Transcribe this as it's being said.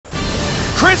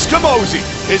Chris Camozzi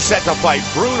is set to fight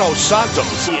Bruno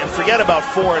Santos. And forget about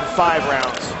 4 and 5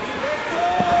 rounds.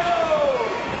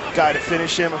 Guy to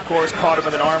finish him, of course, caught him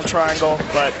with an arm triangle,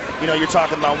 but you know, you're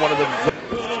talking about one of the...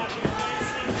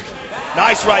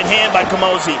 Nice right hand by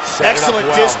Camozzi. Excellent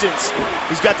distance.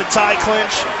 He's got the tie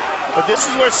clinch, but this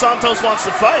is where Santos wants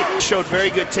to fight. Showed very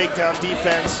good takedown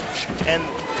defense, and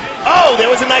oh, there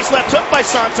was a nice left hook by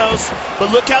Santos,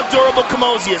 but look how durable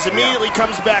Camozzi is. Immediately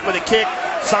comes back with a kick.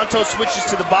 Santos switches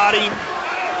to the body,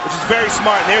 which is very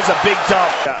smart. And there's a big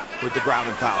dump. With the ground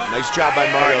and pound. Nice job by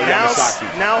Mario Yamasaki.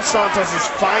 Now Santos is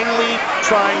finally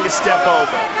trying to step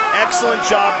over. Excellent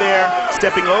job there,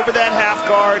 stepping over that half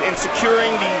guard and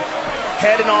securing the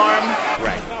head and arm.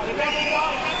 Right.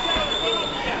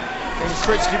 And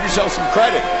Chris, give yourself some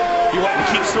credit. He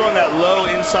keeps throwing that low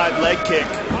inside leg kick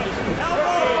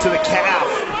to the calf.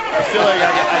 I feel like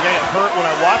I get hurt when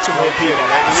I watch him repeat it.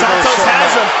 Santos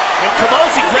has him, and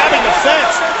Camozzi grabbing the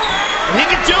fence. And he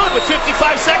can do it with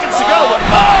 55 seconds to go. But,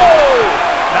 oh!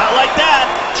 Not like that.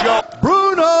 Bruno